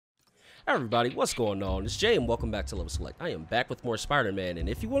Hi everybody, what's going on? It's Jay and welcome back to lvlselect. I am back with more Spider-Man, and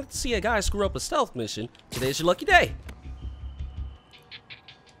if you want to see a guy screw up a stealth mission, today's your lucky day.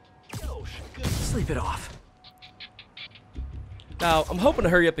 Sleep it off. Now, I'm hoping to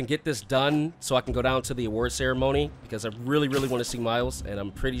hurry up and get this done so I can go down to the award ceremony, because I really want to see Miles, and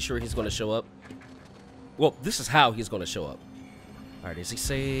I'm pretty sure he's going to show up. Well, this is how he's going to show up. Alright, is he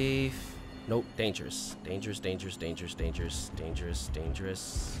safe? Nope, dangerous. Dangerous.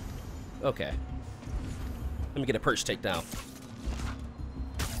 Okay. Let me get a perch takedown.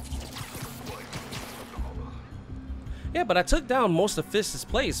 Yeah, but I took down most of Fist's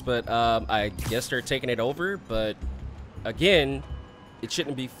place, but I guess they're taking it over, but again, it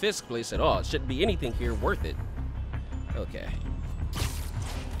shouldn't be Fist's place at all. It shouldn't be anything here worth it. Okay.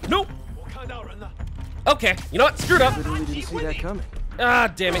 Nope! Okay, you know what? Screwed up. Literally didn't see that coming.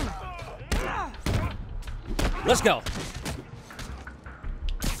 Ah, damn it. Let's go.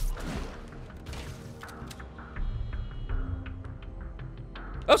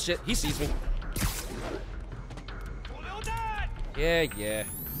 Oh shit, he sees me. Yeah.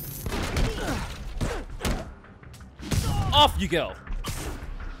 Off you go.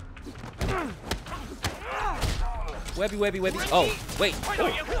 Webby. Oh, wait.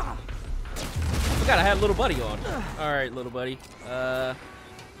 Oh. Forgot I had little buddy on. Alright, little buddy. That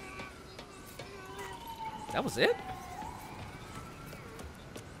was it?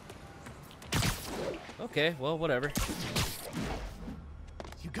 Okay, well, whatever.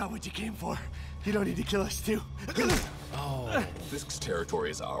 You got what you came for. You don't need to kill us too. Oh. Fisk's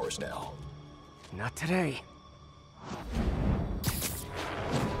territory is ours now. Not today.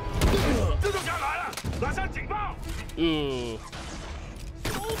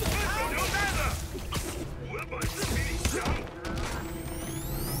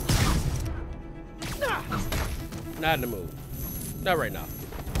 Not in the mood. Not right now.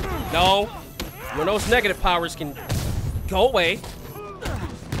 No. When those negative powers can go away.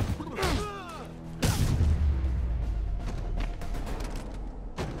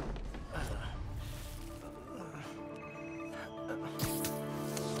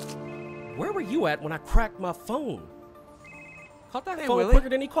 Where were you at when I cracked my phone? Caught that phone Willie. quicker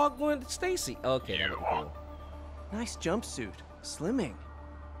than he caught going to Stacy. Okay, that was cool. Nice jumpsuit. Slimming.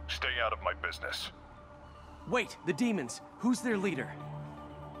 Stay out of my business. Wait, the demons. Who's their leader?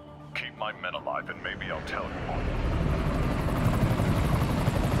 Keep my men alive and maybe I'll tell you.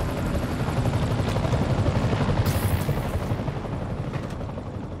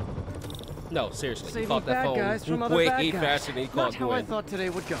 No, seriously, he Saving caught that bad guys phone from other way bad guys. faster than he caught Not how I Gwen. thought today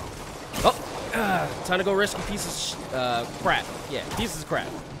would go. Oh, time to go rescue pieces of crap. Yeah, pieces of crap.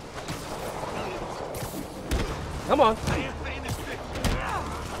 Come on.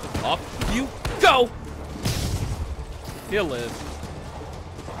 Off you go. He'll live.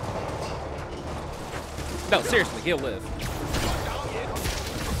 No, seriously, he'll live.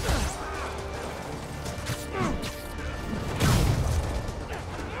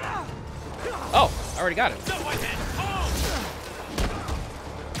 Oh, I already got him.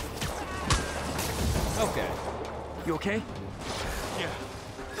 Okay. You okay?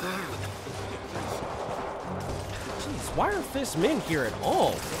 Jeez, why are Fist men here at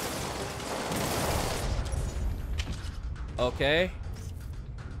all? Okay.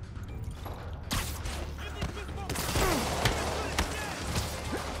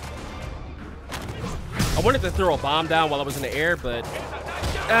 I wanted to throw a bomb down while I was in the air, but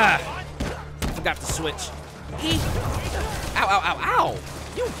forgot to switch. Ow.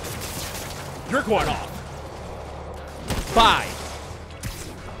 You're going off. Bye.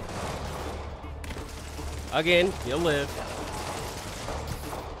 Again, you'll live.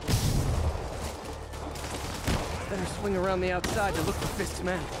 Better swing around the outside to look for Fist's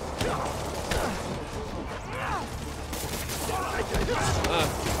men.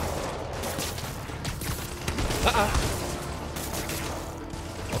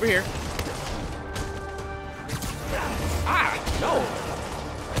 Over here. Ah, no.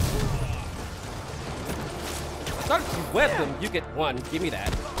 I thought if you web them, you get one. Give me that.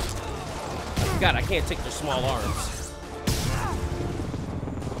 God, I can't take their small arms.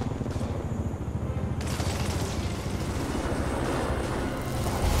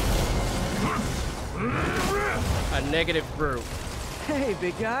 A negative brew. Hey,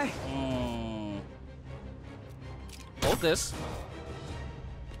 big guy. Hold this.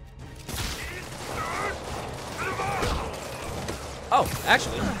 Oh,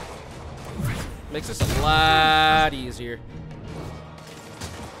 actually, makes this a lot easier.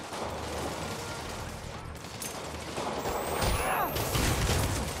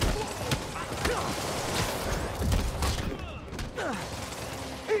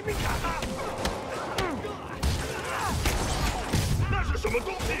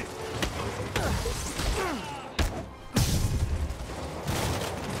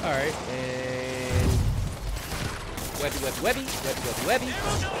 Alright, and webby.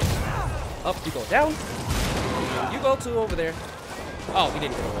 Up, you go down. You go two over there. Oh, he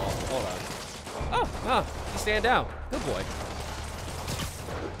didn't get a wall. Hold on. Oh, you stand down. Good boy.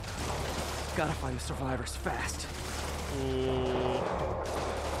 Gotta find the survivors fast.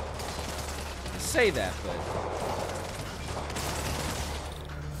 Say that, but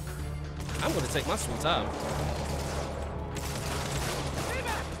I'm gonna take my sweet time.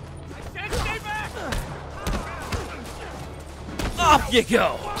 Off you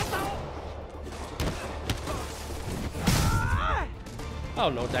go! Oh,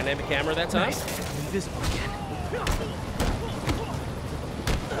 no dynamic camera that time. Nice. Invisible again.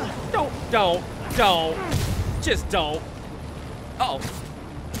 Don't. Just don't. Uh oh.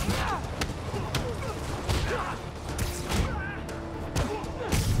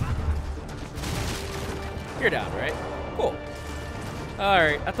 You're down, right? Cool.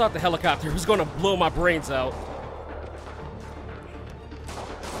 Alright, I thought the helicopter was gonna blow my brains out.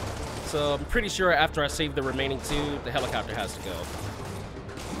 So I'm pretty sure after I save the remaining two, the helicopter has to go.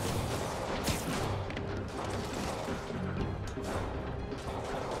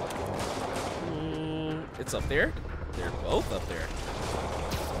 It's up there. They're both up there.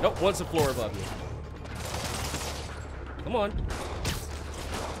 Nope, one's the floor above me. Come on.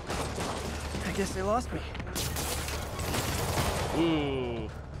 I guess they lost me.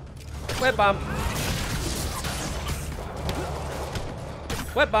 Web bomb.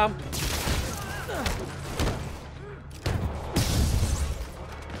 Web bomb.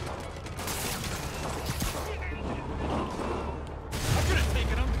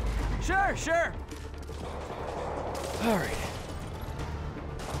 Sure. All right.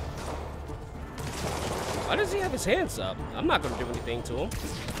 Why does he have his hands up? I'm not gonna do anything to him.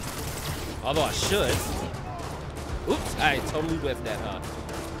 Although I should. Oops, I totally whiffed that, huh?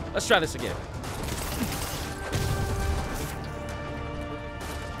 Let's try this again.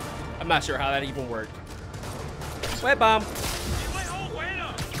 I'm not sure how that even worked. Web bomb.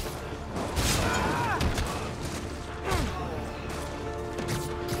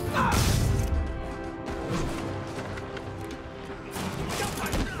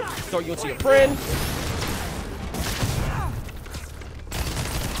 Throw you into your friend.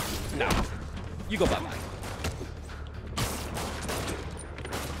 No. You go bye-bye.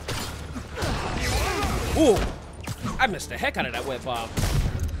 Ooh. I missed the heck out of that web bomb.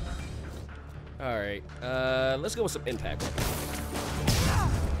 Alright. Let's go with some impact.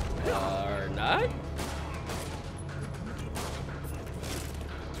 Or not?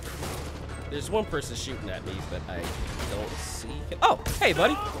 There's one person shooting at me, but I don't see him. Oh, hey,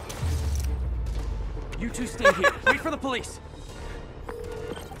 buddy. You two stay here. Wait for the police.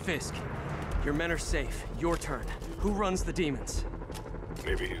 Fisk, your men are safe. Your turn. Who runs the demons?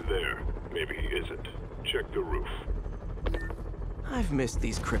 Maybe he's there. Maybe he isn't. Check the roof. I've missed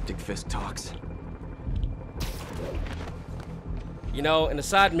these cryptic Fisk talks. You know, in a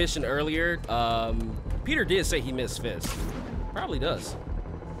side mission earlier, Peter did say he missed Fisk. Probably does.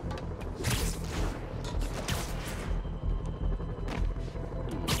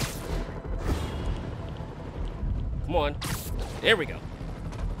 Come on. There we go.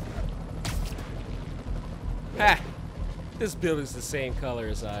 Ha! This building's the same color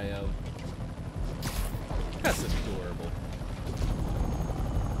as I am. That's adorable.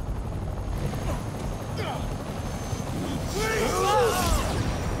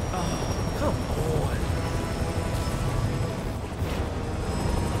 Oh, come on.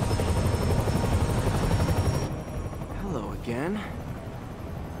 Hello again.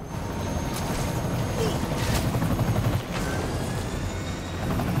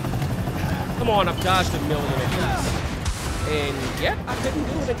 Come on, I've dodged a million of these. And yet, I couldn't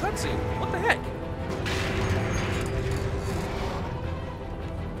do it in cutscene. What the heck?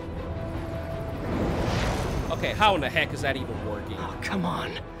 Okay, how in the heck is that even working? Oh, come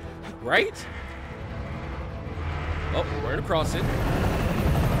on. Right? Oh, we're gonna cross it.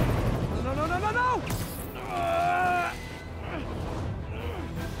 No!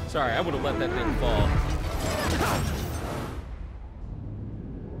 Sorry, I would have let that thing fall.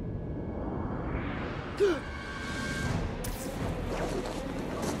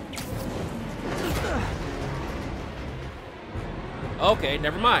 Okay,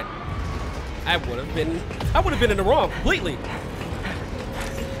 never mind. I would have been in the wrong completely.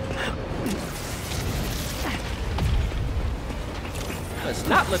 Let's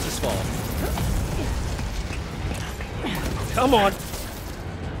not let this fall. Come on.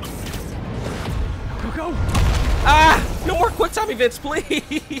 go. Ah! No more quick time events,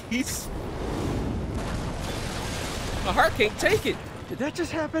 please! My heart can't take it. Did that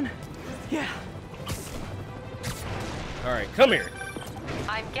just happen? Yeah. Alright, come here.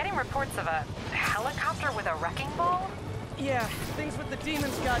 I'm getting reports of a helicopter with a wrecking ball. Yeah, things with the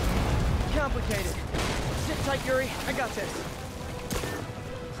demons got complicated. Sit tight, Yuri. I got this.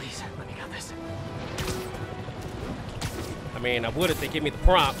 Please, let me got this. I mean, I would if they give me the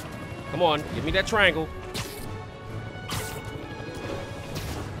prompt. Come on, give me that triangle.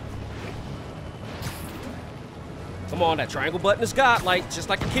 Come on, that triangle button is godlike, just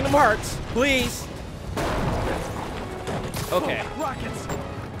like in Kingdom Hearts. Please. Okay. Oh, rockets.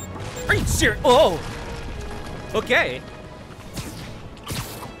 Are you serious? Oh. Okay.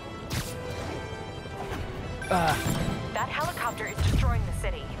 That helicopter is destroying the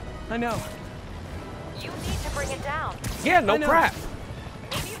city. I know. You need to bring it down. Yeah, no crap.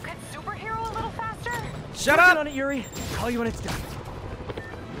 Maybe you could superhero a little faster? Shut Working up. on it, Yuri. Call you when it's done.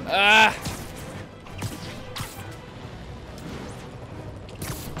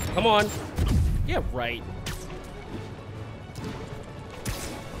 Come on. Yeah, right.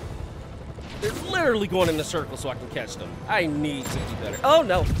 They're literally going in a circle so I can catch them. I need to do better. Oh,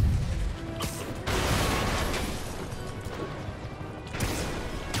 no.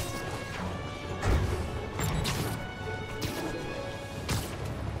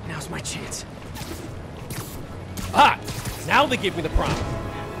 Now's my chance. Ah! Now they give me the prompt.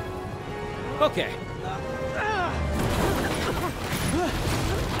 Okay.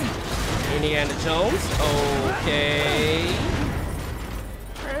 Indiana Jones. Okay.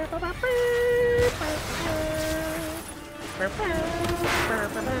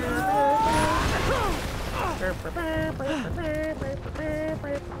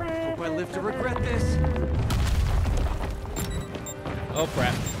 Hope I live to regret this. Oh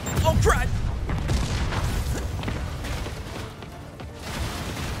crap. Oh crap!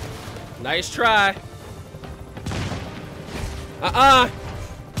 Nice try.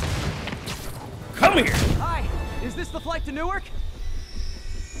 Come here. Hi, is this the flight to Newark?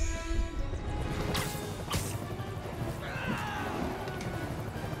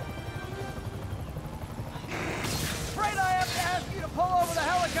 Afraid I have to ask you to pull over the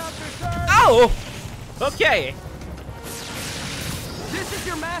helicopter, sir. Oh! Okay. This is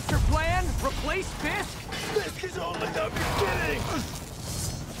your master plan? Replace Fisk? Fisk is only the beginning!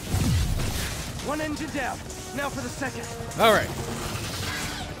 One engine down. Now for the second. All right.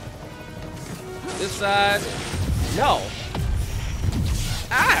 This side. No.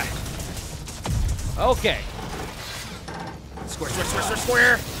 Ah! Okay. Square, square, square, square,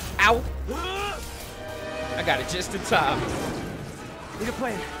 square. Ow. I got it just in time. Need a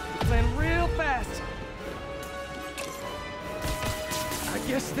plan. Need a plan real fast. I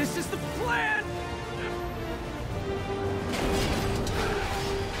guess this is the plan.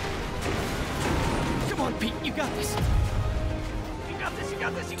 Come on, Pete. You got this. You got this. You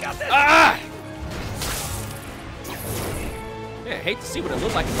got this. You got this. Ah! Yeah, I hate to see what it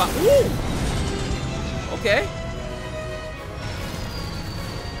looks like if I. Ooh! Okay.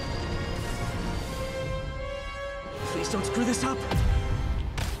 Please don't screw this up.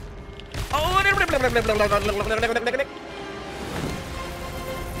 Oh!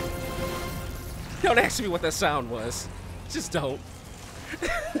 Don't ask me what that sound was. Just don't.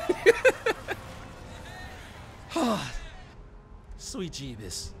 Sweet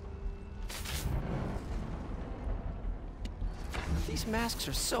Jeebus. These masks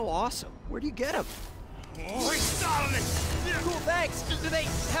are so awesome. Where do you get them? Oh, he's starting it! Cool, thanks. Do they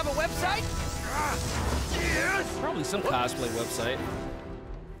have a website? Yes! Probably some cosplay website.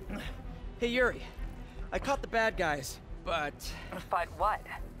 Hey, Yuri. I caught the bad guys, but But what?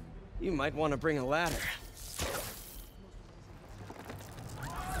 you might want to bring a ladder.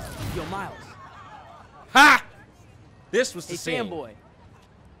 Yo, Miles. Ha! This was the Hey, scene. fanboy.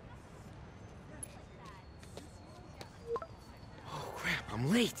 Oh, crap. I'm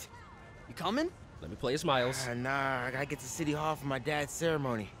late. You coming? Let me play as Miles. Nah, I gotta get to City Hall for my dad's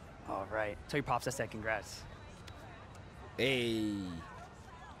ceremony. All right. Tell your pops I said congrats. Hey.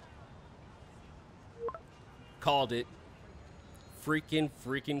 Called it.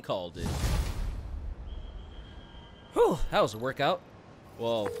 Freaking called it. Whew, that was a workout.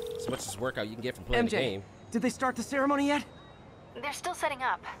 Well, as much as workout you can get from playing the game. Did they start the ceremony yet? They're still setting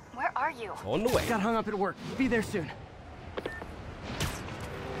up. Where are you? On the way. Got hung up at work. Be there soon.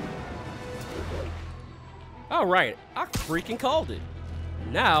 All right, I freaking called it.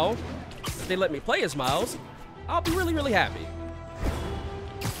 Now, if they let me play as Miles, I'll be really happy.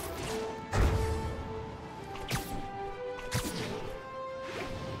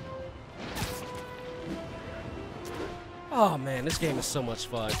 Oh man, this game is so much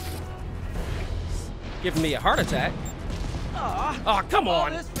fun. Giving me a heart attack. Oh, come All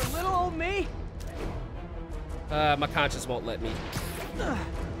on. this for little old me? My conscience won't let me.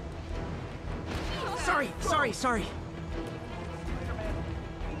 Sorry.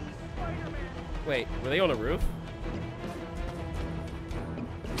 Wait, were they on the roof?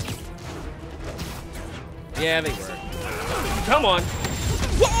 Yeah, they were. Come on.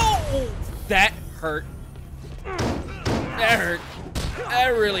 Whoa! That hurt. That hurt. That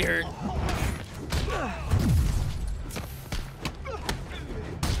really hurt.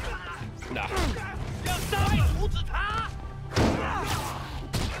 Nah.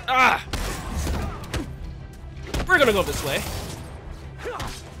 Ah! We're gonna go this way.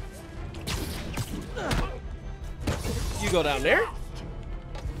 You go down there.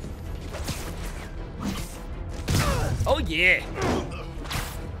 Oh yeah.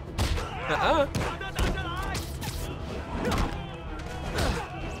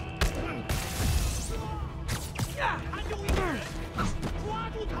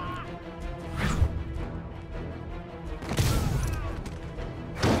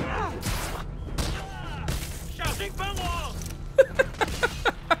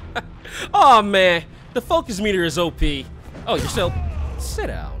 Oh man, the focus meter is OP. Oh, you're still... Sit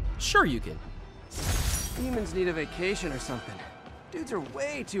down. Sure you can. Demons need a vacation or something. Dudes are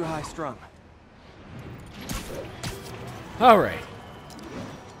way too high-strung. All right.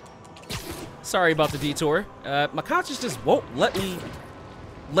 Sorry about the detour. My conscience just won't let me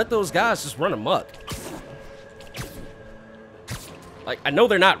let those guys just run amok. Like, I know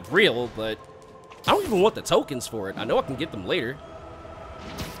they're not real, but I don't even want the tokens for it. I know I can get them later.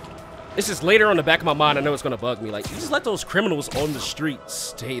 It's just later on the back of my mind, I know it's gonna bug me. Like, you just let those criminals on the street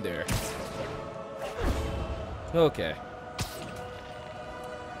stay there. Okay.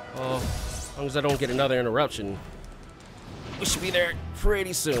 Well, as long as I don't get another interruption, we should be there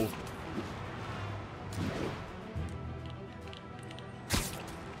pretty soon.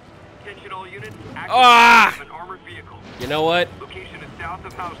 Attention all units. Ah! An armored vehicle. You know what? Location is south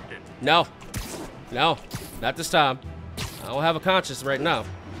of Houston. No. No. Not this time. I don't have a conscience right now.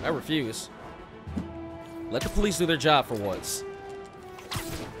 I refuse. Let the police do their job for once.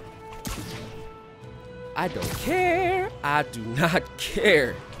 I don't care. I do not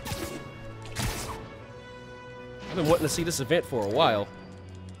care. I've been wanting to see this event for a while.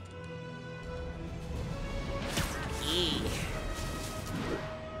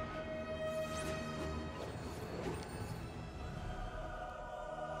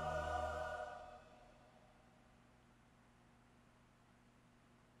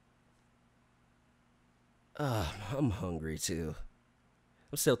 I'm hungry too.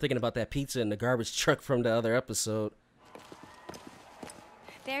 I'm still thinking about that pizza in the garbage truck from the other episode.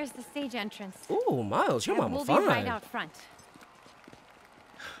 There's the stage entrance. Ooh, Miles, your mama We'll fine. be right out front.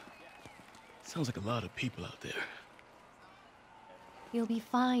 Sounds like a lot of people out there. You'll be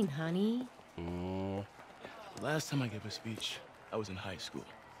fine, honey. The last time I gave a speech, I was in high school.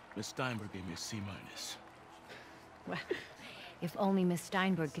 Miss Steinberg gave me a C-. Well, if only Miss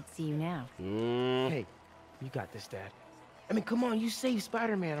Steinberg could see you now. Hey, you got this, Dad. I mean, come on, you saved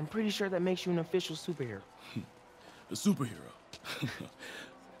Spider-Man. I'm pretty sure that makes you an official superhero. A superhero.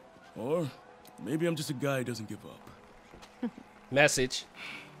 Or maybe I'm just a guy who doesn't give up. Message.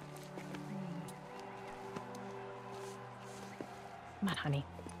 Come on, honey.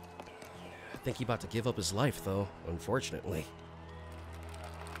 I think he's about to give up his life, though, unfortunately.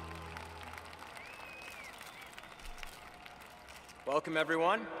 Welcome,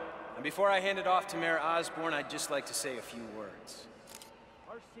 everyone. And before I hand it off to Mayor Osborne, I'd just like to say a few words.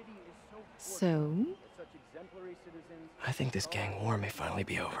 So? I think this gang war may finally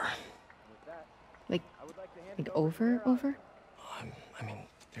be over. Like over? I mean,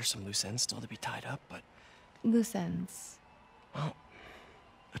 there's some loose ends still to be tied up, but... Loose ends. Well,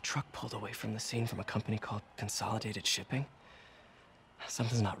 a truck pulled away from the scene from a company called Consolidated Shipping.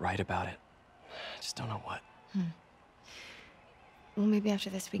 Something's not right about it. I just don't know what. Well, maybe after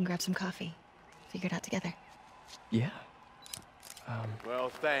this we can grab some coffee. Figure it out together. Yeah. Well,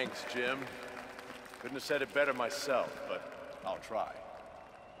 thanks, Jim. Couldn't have said it better myself, but I'll try.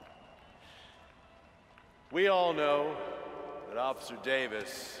 We all know that Officer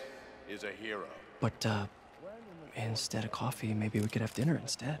Davis is a hero. But, instead of coffee, maybe we could have dinner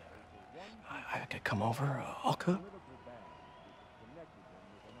instead. I could come over, I'll cook.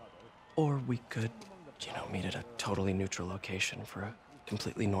 Or we could, you know, meet at a totally neutral location for a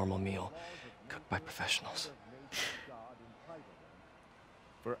completely normal meal, cooked by professionals.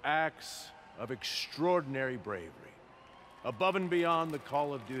 For acts of extraordinary bravery, above and beyond the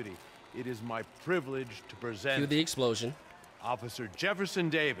call of duty, it is my privilege to present... Cue the explosion. Officer Jefferson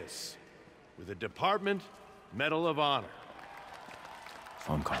Davis, with the Department Medal of Honor.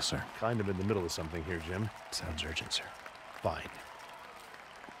 Phone call, sir. Kind of in the middle of something here, Jim. Sounds urgent, sir. Fine.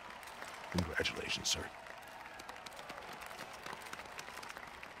 Congratulations, sir.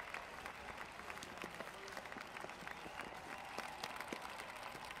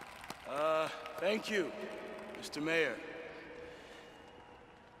 Thank you, Mr. Mayor.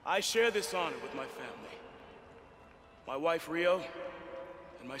 I share this honor with my family. My wife, Rio,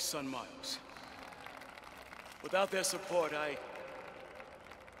 and my son, Miles. Without their support, I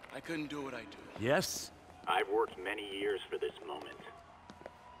couldn't do what I do. Yes? I've worked many years for this moment.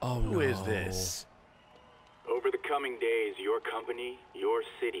 Oh, Who is this? Over the coming days, your company, your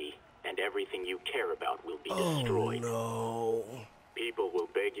city, and everything you care about will be destroyed. No. People will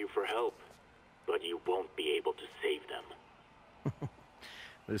beg you for help, but you won't be able to save them.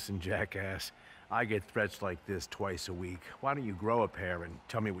 Listen, jackass. I get threats like this twice a week. Why don't you grow a pair and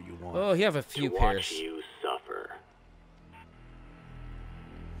tell me what you want? Oh, you have a few to pairs. Watch you suffer.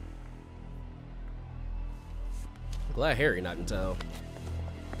 Glad Harry not in town.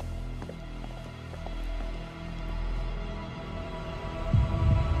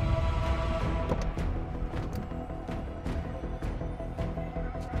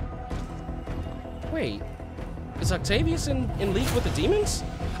 Wait, is Octavius in league with the demons?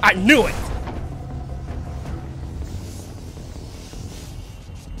 I knew it!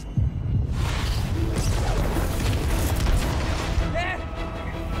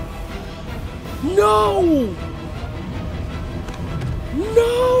 No!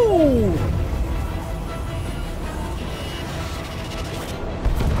 No!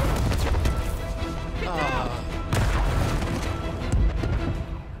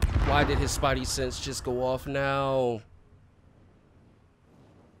 Why did his spidey sense just go off now?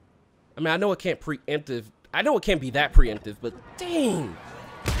 I mean, I know it can't preemptive. I know it can't be that preemptive, but dang.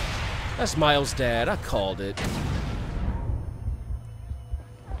 That's Miles' dad. I called it.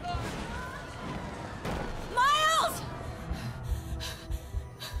 Miles!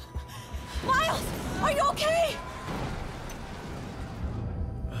 Miles, are you okay?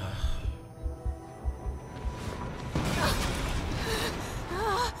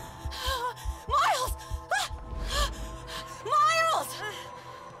 Miles! Miles!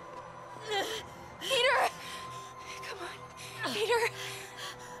 Peter! Come on, Peter.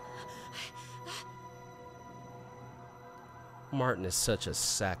 Martin is such a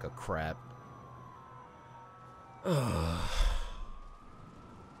sack of crap. Well,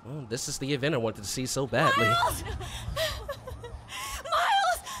 this is the event I wanted to see so badly. Miles!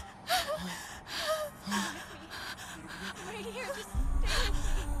 Miles! Right here, just stay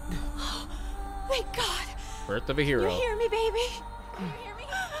with me. Oh, thank God. Birth of a hero. You hear me, baby? You hear me?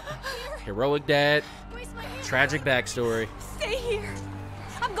 Here. Heroic dad. Where's my hero? Tragic backstory. Stay here.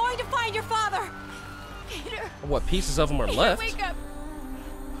 I'm going to find your father. Peter. What, pieces of them are Peter, left? wake up.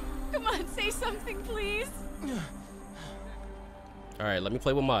 Come on, say something, please. All right, let me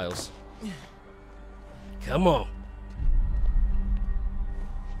play with Miles. Come on.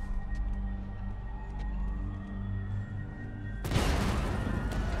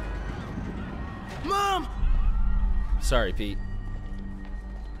 Mom! Sorry, Pete.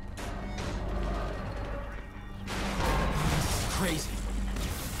 Crazy.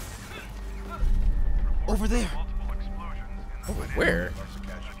 Over there. Over where?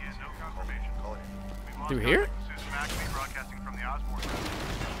 Through here?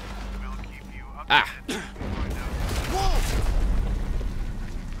 Ah.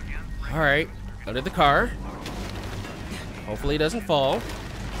 All right, under the car. Hopefully it doesn't fall.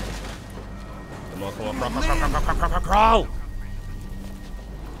 Come on, come on, crawl.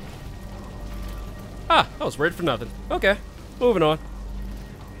 Ah, I was worried for nothing. Okay, moving on.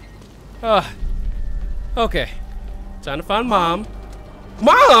 Okay. Time to find Mom.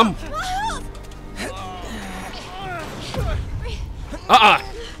 Mom!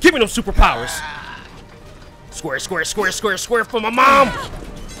 Give me those superpowers. Square, square, square, square, square for my mom.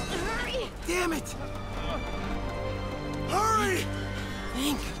 Damn it! Hurry!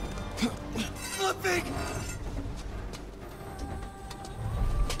 Think. Flipping!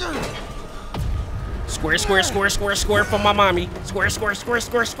 Square, square, square, square, square for my mommy. Square, square, square,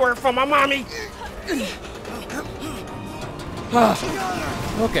 square, square for my mommy.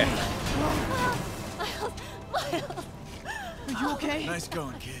 Okay. Are you okay? Nice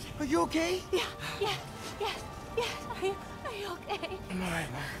going, kid. Are you okay? Yeah. Are you okay? I'm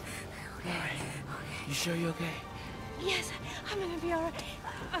alright, Mom. I'm alright. You sure you're okay? Yes, I'm gonna be alright.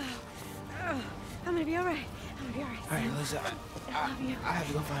 I'm gonna be alright. I'm gonna be alright. Alright, listen. I love you. I have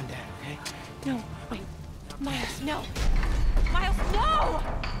to go find Dad, okay? No, wait. Miles, no. Miles, no!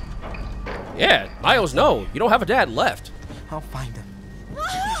 Yeah, Miles, no. You don't have a dad left. I'll find him.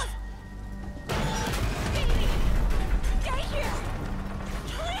 Miles! Stay here!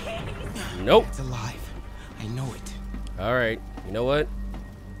 Please! Nope. It's alive. I know it. All right. You know what?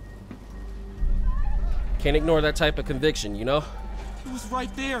 Can't ignore that type of conviction, you know? He was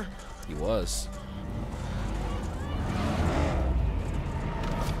right there. He was.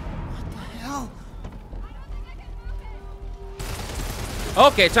 What the hell?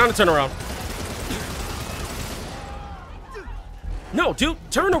 Okay, time to turn around. No, dude,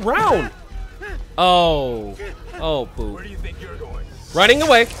 turn around. Oh. Oh, poop. Where do you think you're going? Running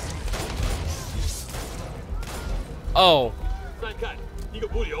away. Oh.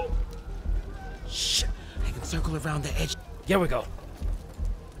 Shh. I can circle around the edge. Here we go.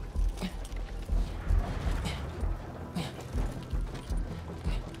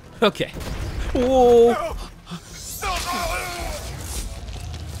 Okay. Whoa.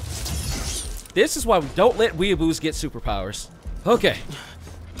 This is why we don't let weeaboos get superpowers. Okay.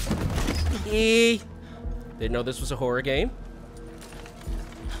 Didn't know this was a horror game.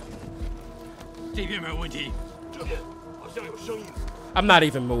 I'm not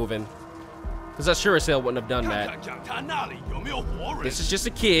even moving. Because I sure as hell wouldn't have done that. This is just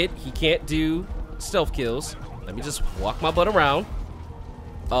a kid. He can't do stealth kills. Let me just walk my butt around.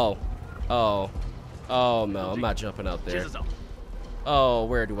 Oh. Oh. Oh, no. I'm not jumping out there. Oh,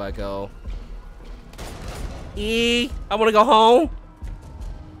 where do I go? I want to go home.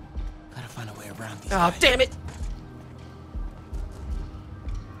 Gotta find a way around these Oh, guys. damn it.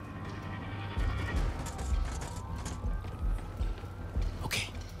 Okay.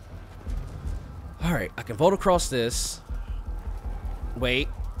 All right, I can vote across this. Wait,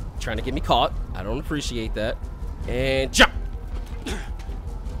 trying to get me caught. I don't appreciate that. And jump.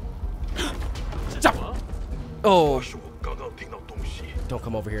 Jump. Oh. Don't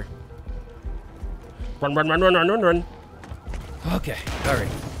come over here. Run, run, run, run, run, run, run. Okay, all right.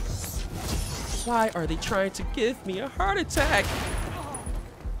 Why are they trying to give me a heart attack?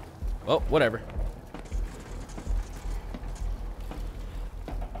 Oh, whatever.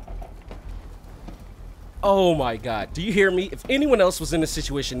 Oh my God, do you hear me? If anyone else was in this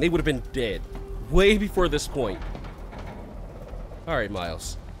situation, they would have been dead way before this point. All right,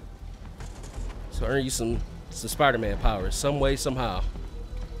 Miles. So earn you some Spider-Man powers, some way, somehow.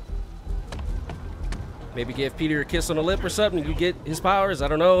 Maybe give Peter a kiss on the lip or something and you get his powers, I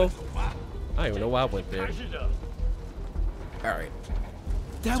don't know. I don't even know why I went there. All right.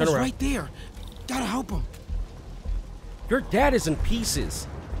 Dad was right there. Gotta help him. Your dad is in pieces.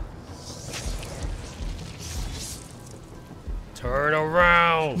 Turn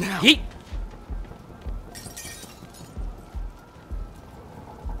around. Now. Yeet.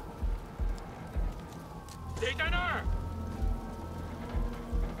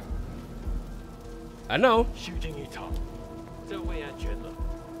 I know.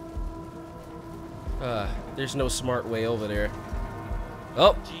 There's no smart way over there.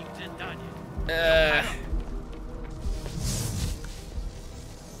 Oh.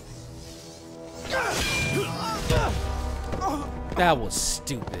 That was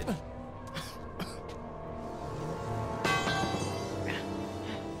stupid.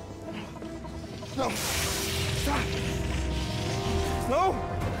 No. Stop. No.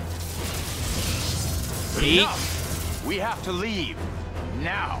 Enough. We have to leave.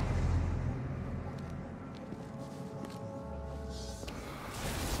 Now.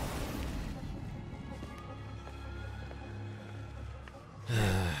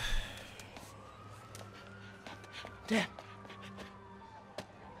 Dad.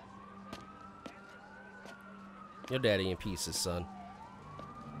 Your daddy in pieces, son.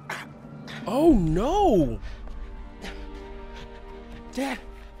 Oh no! Dad.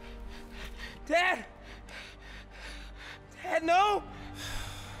 Dad. Dad, no!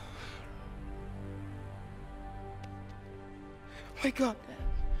 Wake up, Dad.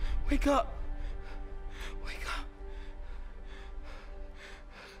 Wake up. Wake up.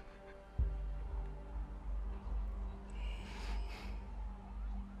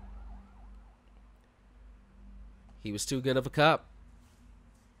 He was too good of a cop.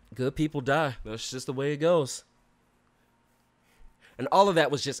 Good people die. That's just the way it goes. And all of that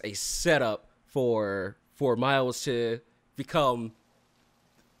was just a setup for Miles to become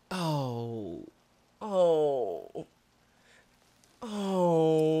oh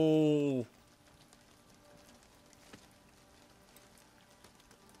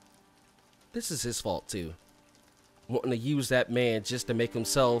this is his fault too, wanting to use that man just to make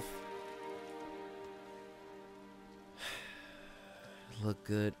himself look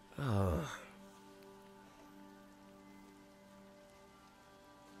good.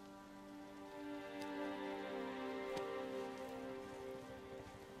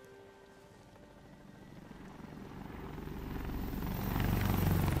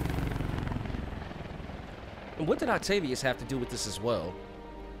 And what did Octavius have to do with this as well?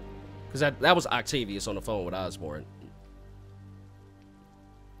 Because that was Octavius on the phone with Osborn.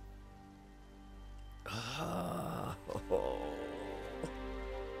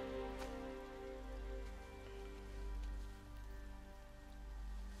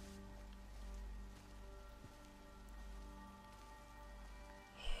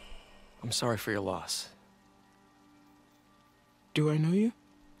 I'm sorry for your loss. Do I know you?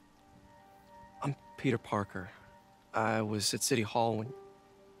 I'm Peter Parker. I was at City Hall when...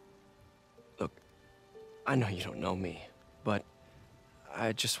 Look, I know you don't know me, but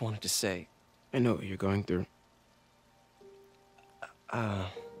I just wanted to say... I know what you're going through.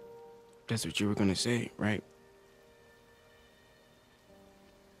 That's what you were gonna say, right?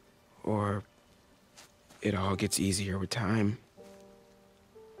 Or it all gets easier with time.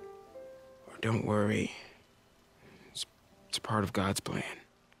 Or don't worry. It's part of God's plan.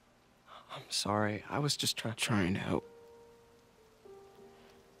 I'm sorry. I was just trying to help.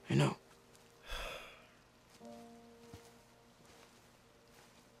 I know.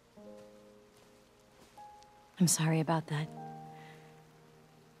 I'm sorry about that.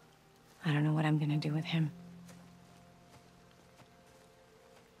 I don't know what I'm gonna do with him.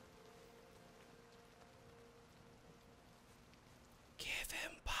 Give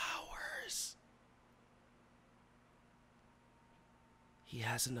him powers. He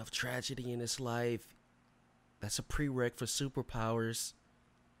has enough tragedy in his life. That's a prereq for superpowers.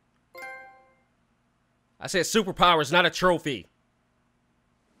 I said superpowers, not a trophy.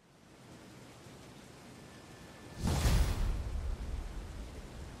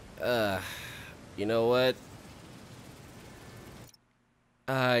 You know what?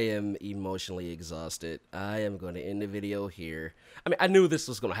 I am emotionally exhausted. I am going to end the video here. I mean, I knew this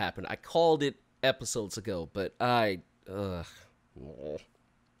was going to happen. I called it episodes ago, but I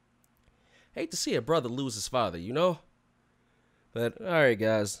hate to see a brother lose his father, you know? But, alright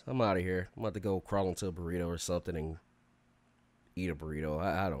guys, I'm out of here. I'm about to go crawl into a burrito or something and eat a burrito.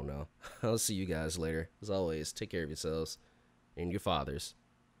 I don't know. I'll see you guys later. As always, take care of yourselves and your fathers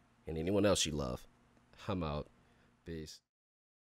and anyone else you love. I'm out. Peace.